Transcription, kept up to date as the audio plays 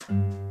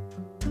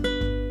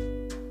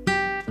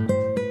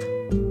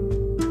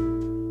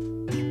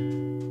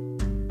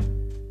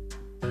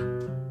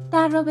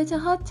رابطه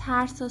ها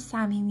ترس و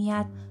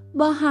صمیمیت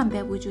با هم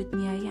به وجود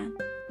می آیند.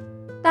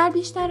 در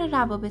بیشتر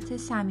روابط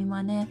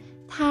صمیمانه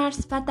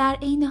ترس و در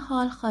عین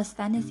حال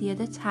خواستن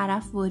زیاد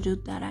طرف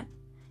وجود دارد.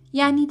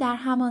 یعنی در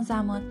همان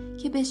زمان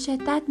که به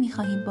شدت می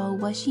خواهیم با او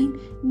باشیم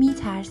می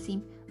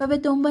ترسیم و به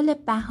دنبال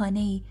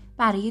بهانه‌ای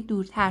برای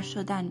دورتر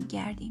شدن می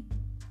گردیم.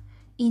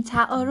 این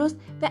تعارض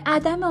به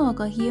عدم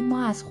آگاهی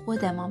ما از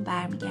خودمان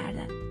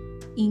برمیگردد.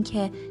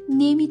 اینکه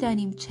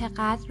نمیدانیم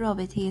چقدر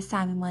رابطه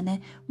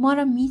صمیمانه ما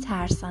را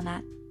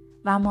میترساند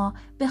و ما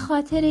به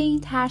خاطر این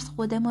ترس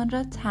خودمان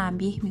را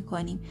تنبیه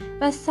میکنیم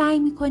و سعی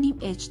میکنیم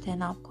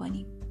اجتناب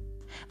کنیم.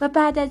 و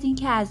بعد از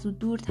اینکه از او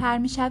دورتر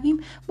میشویم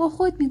با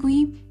خود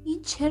میگوییم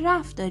این چه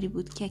رفتاری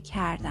بود که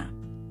کردم؟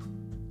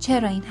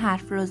 چرا این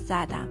حرف را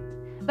زدم؟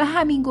 و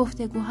همین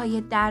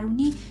گفتگوهای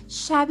درونی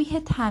شبیه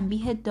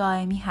تنبیه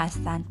دائمی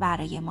هستند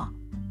برای ما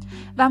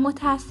و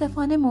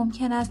متاسفانه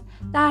ممکن است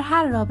در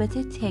هر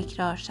رابطه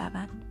تکرار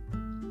شوند.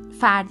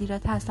 فردی را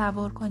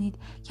تصور کنید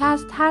که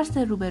از ترس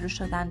روبرو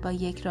شدن با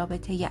یک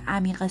رابطه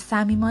عمیق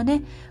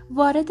صمیمانه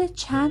وارد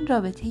چند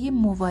رابطه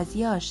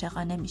موازی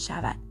عاشقانه می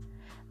شود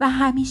و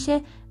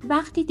همیشه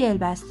وقتی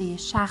دلبسته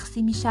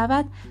شخصی می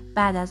شود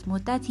بعد از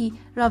مدتی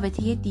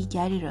رابطه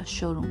دیگری را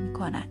شروع می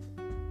کند.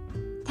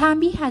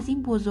 تنبیه از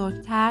این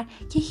بزرگتر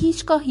که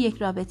هیچگاه یک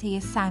رابطه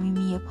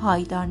صمیمی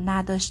پایدار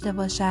نداشته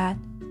باشد.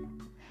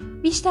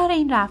 بیشتر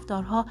این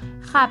رفتارها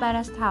خبر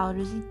از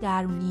تعارضی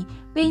درونی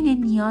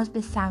بین نیاز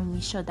به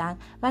صمیمی شدن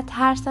و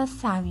ترس از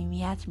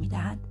صمیمیت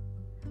می‌دهند.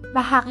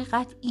 و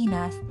حقیقت این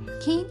است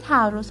که این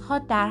تعارضها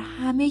در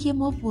همه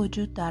ما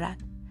وجود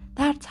دارد،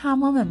 در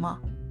تمام ما،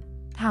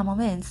 تمام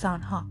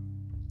انسان‌ها.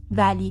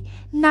 ولی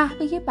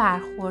نحوه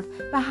برخورد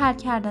و حل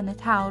کردن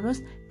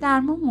تعارض در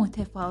ما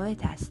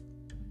متفاوت است.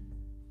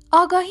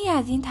 آگاهی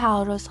از این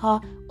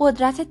تعارضها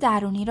قدرت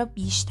درونی را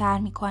بیشتر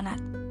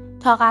می‌کند.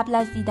 تا قبل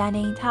از دیدن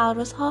این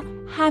تعارضها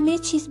همه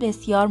چیز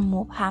بسیار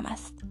مبهم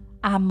است.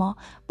 اما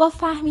با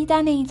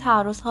فهمیدن این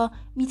تعارضها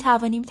می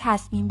توانیم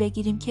تصمیم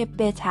بگیریم که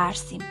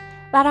بترسیم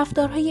و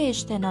رفتارهای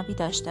اجتنابی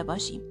داشته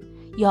باشیم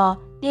یا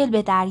دل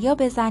به دریا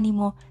بزنیم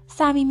و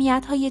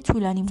صمیمیت‌های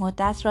طولانی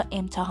مدت را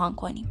امتحان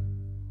کنیم.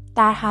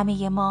 در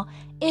همه ما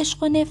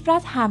عشق و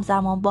نفرت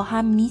همزمان با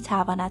هم می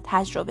تواند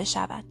تجربه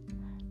شود.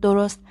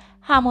 درست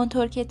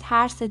همانطور که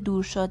ترس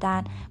دور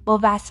شدن با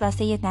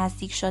وسوسه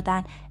نزدیک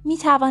شدن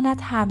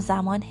میتواند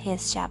همزمان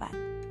حس شود.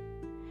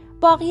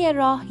 باقی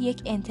راه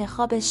یک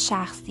انتخاب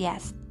شخصی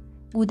است.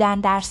 بودن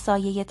در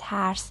سایه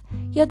ترس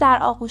یا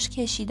در آغوش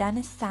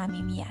کشیدن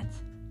صمیمیت.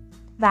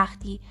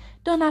 وقتی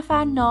دو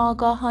نفر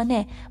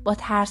ناآگاهانه با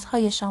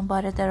ترس‌هایشان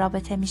وارد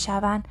رابطه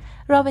میشوند،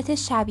 رابطه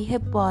شبیه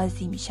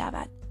بازی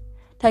میشود.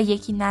 تا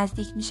یکی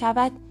نزدیک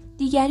میشود،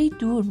 دیگری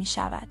دور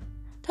میشود.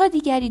 تا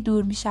دیگری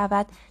دور می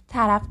شود،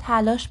 طرف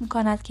تلاش می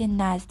کند که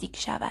نزدیک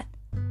شود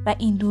و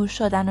این دور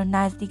شدن و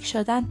نزدیک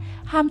شدن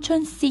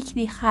همچون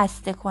سیکلی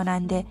خسته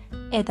کننده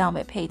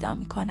ادامه پیدا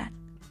می کند.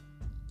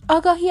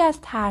 آگاهی از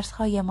ترس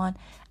هایمان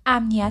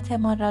امنیت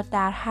ما را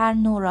در هر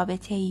نوع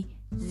رابطه‌ای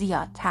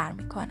زیادتر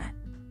می کند.